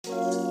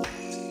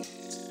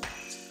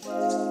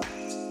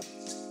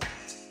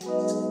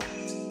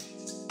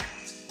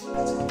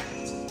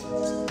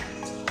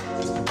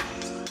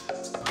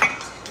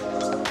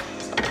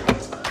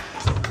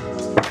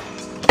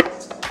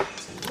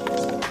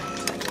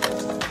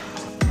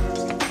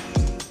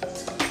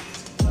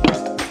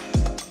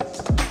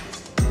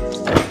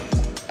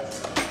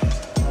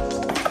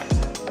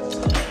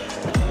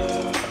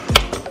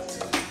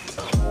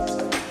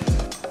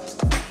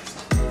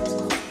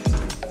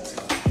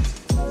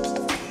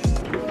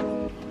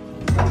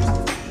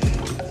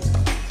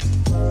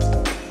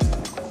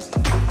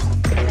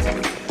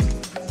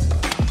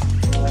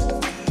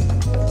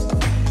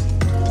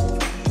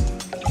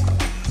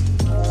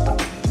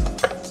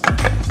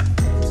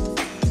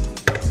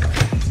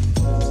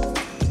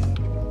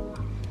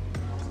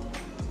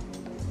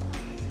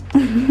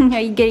Are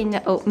you getting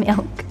the oat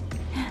milk?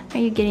 Are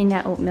you getting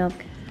that oat milk?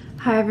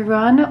 Hi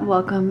everyone,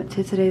 welcome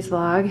to today's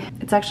vlog.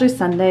 It's actually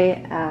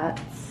Sunday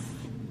at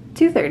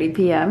 2:30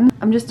 p.m.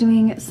 I'm just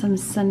doing some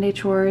Sunday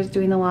chores,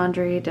 doing the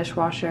laundry,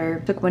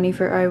 dishwasher. Took Winnie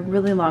for a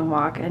really long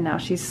walk and now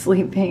she's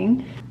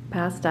sleeping,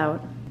 passed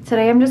out.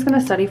 Today I'm just gonna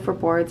study for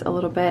boards a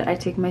little bit. I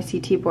take my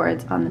CT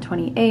boards on the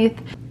 28th.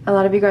 A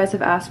lot of you guys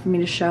have asked for me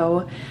to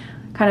show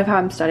kind of how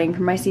I'm studying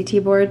for my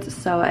CT boards,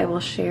 so I will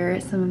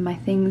share some of my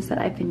things that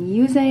I've been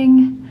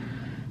using,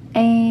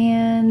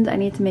 and I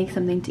need to make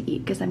something to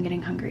eat because I'm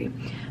getting hungry.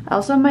 I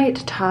also might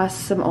toss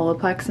some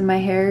Olaplex in my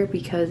hair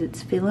because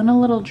it's feeling a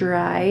little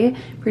dry,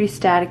 pretty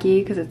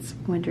staticky because it's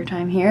winter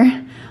time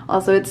here.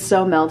 Also, it's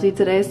so melty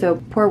today,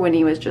 so poor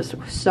Winnie was just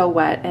so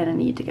wet and I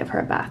need to give her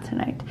a bath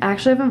tonight. I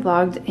actually haven't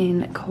vlogged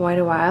in quite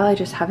a while. I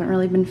just haven't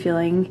really been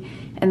feeling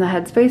in the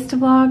headspace to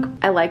vlog.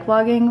 I like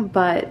vlogging,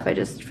 but I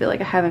just feel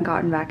like I haven't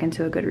gotten back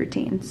into a good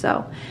routine.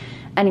 So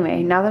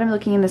anyway, now that I'm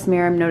looking in this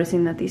mirror, I'm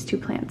noticing that these two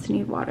plants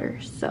need water.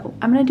 So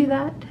I'm gonna do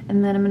that,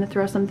 and then I'm gonna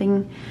throw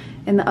something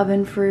in the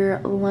oven for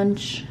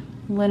lunch,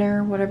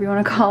 dinner, whatever you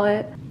wanna call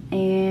it,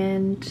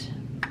 and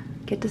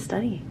get to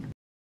studying.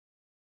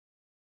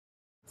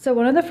 So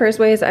one of the first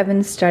ways I've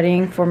been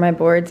studying for my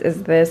boards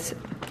is this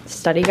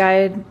study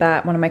guide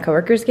that one of my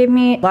coworkers gave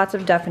me. Lots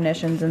of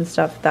definitions and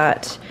stuff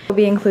that will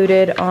be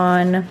included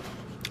on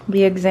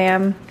the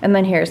exam, and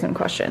then here are some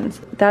questions.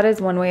 That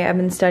is one way I've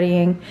been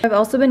studying. I've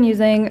also been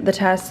using the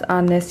tests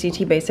on this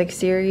CT Basics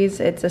series.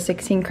 It's a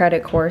 16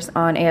 credit course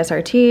on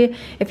ASRT.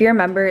 If you're a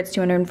member, it's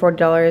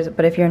 $240,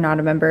 but if you're not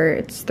a member,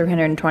 it's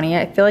 $320.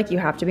 I feel like you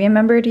have to be a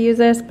member to use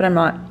this, but I'm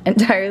not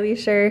entirely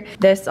sure.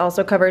 This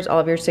also covers all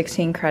of your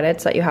 16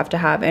 credits that you have to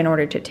have in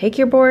order to take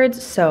your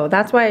boards, so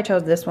that's why I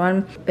chose this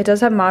one. It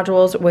does have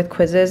modules with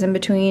quizzes in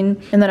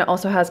between, and then it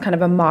also has kind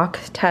of a mock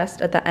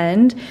test at the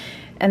end.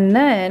 And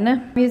then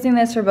I'm using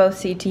this for both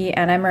CT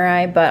and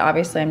MRI, but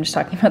obviously I'm just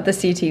talking about the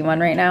CT one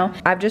right now.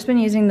 I've just been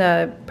using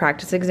the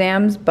practice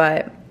exams,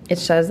 but it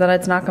says that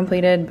it's not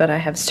completed, but I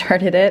have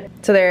started it.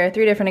 So there are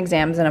 3 different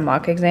exams and a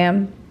mock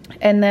exam.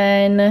 And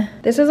then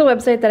this is a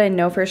website that I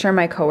know for sure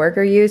my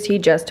coworker used. He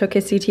just took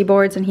his CT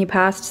boards and he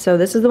passed. So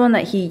this is the one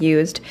that he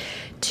used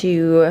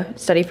to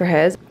study for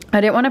his. I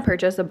didn't want to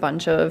purchase a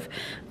bunch of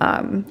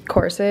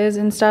courses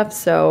and stuff,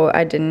 so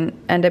I didn't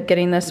end up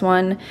getting this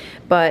one.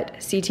 But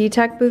CT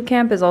Tech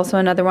Bootcamp is also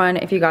another one.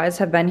 If you guys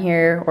have been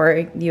here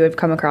or you have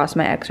come across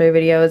my x-ray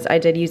videos, I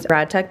did use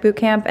Rad Tech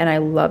Bootcamp and I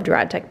loved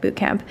Rad Tech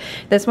Bootcamp.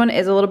 This one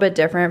is a little bit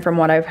different from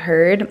what I've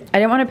heard. I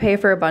didn't want to pay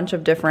for a bunch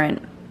of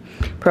different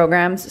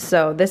programs,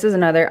 so this is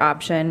another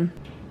option.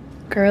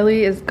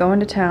 Girly is going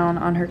to town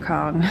on her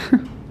Kong.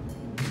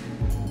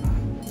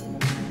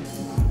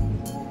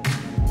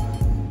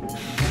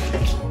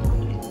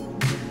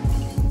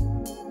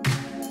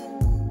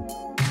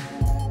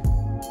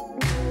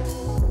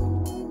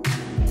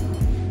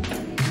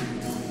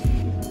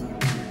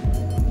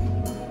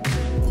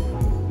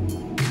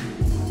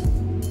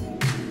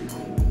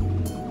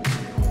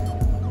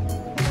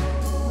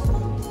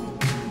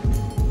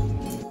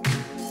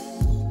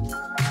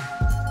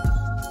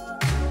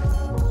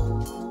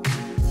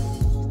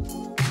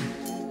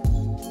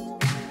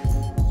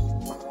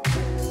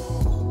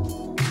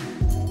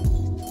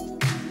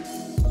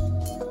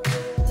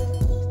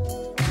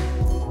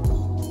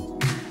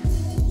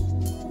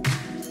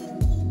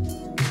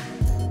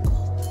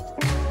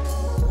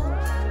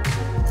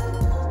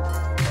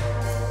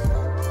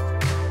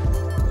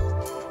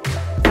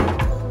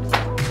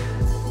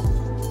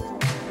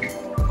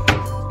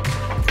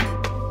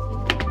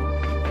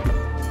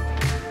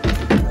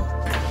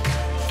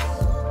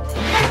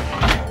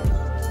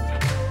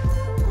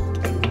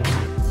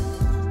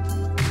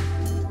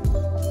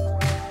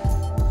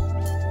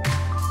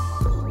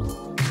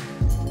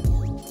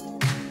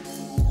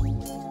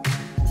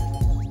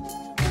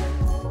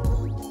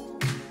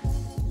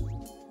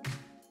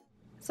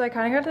 So I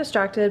kind of got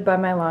distracted by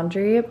my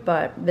laundry,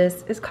 but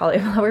this is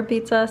cauliflower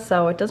pizza,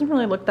 so it doesn't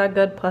really look that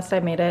good. Plus I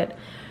made it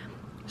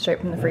straight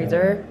from the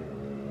freezer.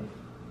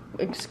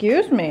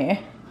 Excuse me.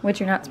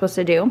 Which you're not supposed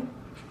to do.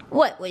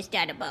 What was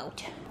that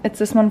about? It's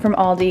this one from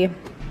Aldi.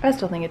 I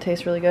still think it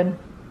tastes really good.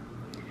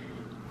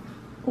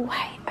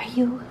 Why are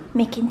you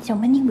making so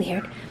many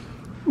weird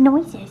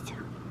noises?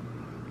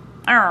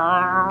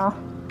 Arrgh.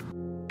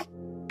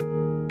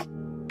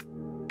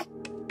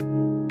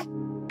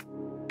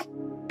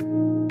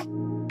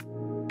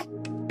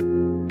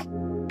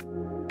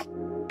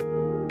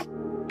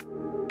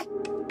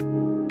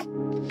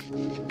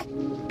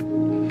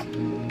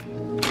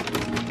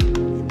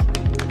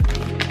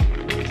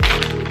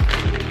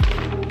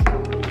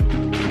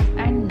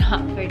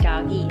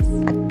 Doggies.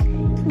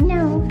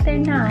 No, they're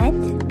not.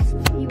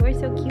 You were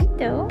so cute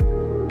though.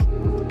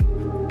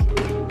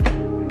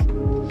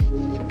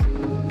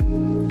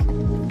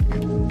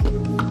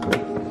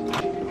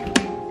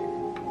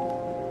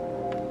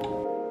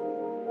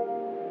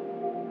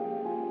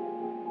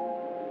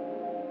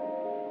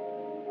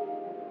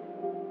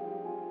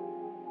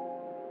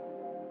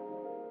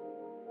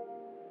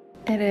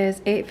 It is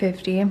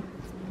 8:50.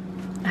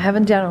 I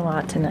haven't done a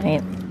lot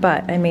tonight,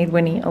 but I made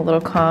Winnie a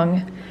little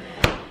Kong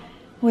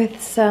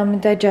with some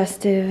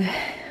digestive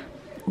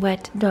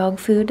wet dog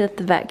food that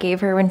the vet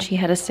gave her when she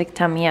had a sick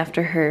tummy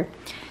after her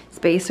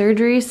space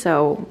surgery.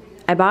 So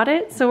I bought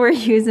it, so we're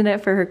using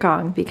it for her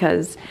Kong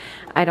because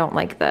I don't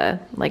like the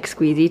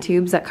squeezy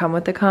tubes that come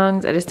with the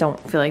Kongs. I just don't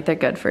feel like they're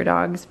good for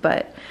dogs.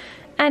 But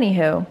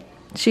anywho,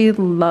 she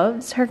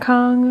loves her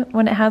Kong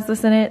when it has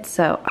this in it,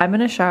 so I'm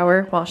gonna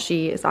shower while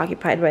she is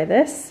occupied by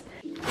this.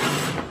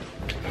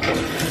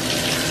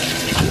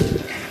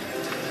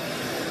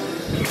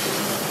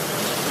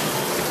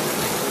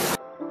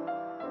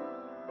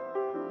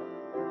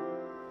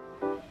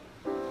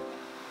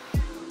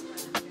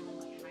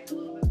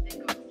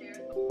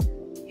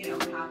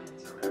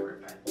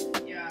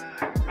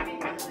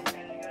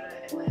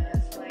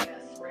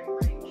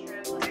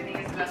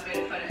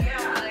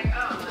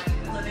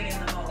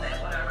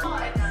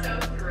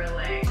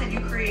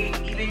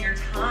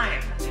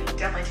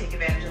 Definitely take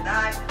advantage of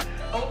that.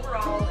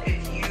 Overall,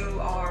 if you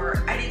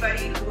are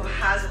anybody who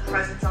has a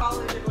presence on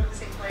college and going to the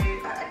same place,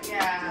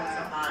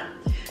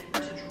 to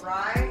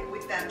drive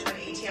with them to an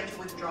ATM to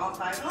withdraw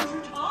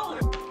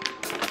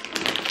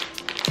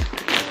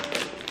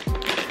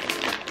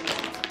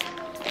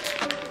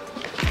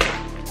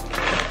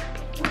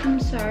 $500.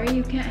 I'm sorry,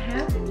 you can't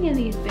have any of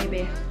these,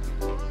 baby.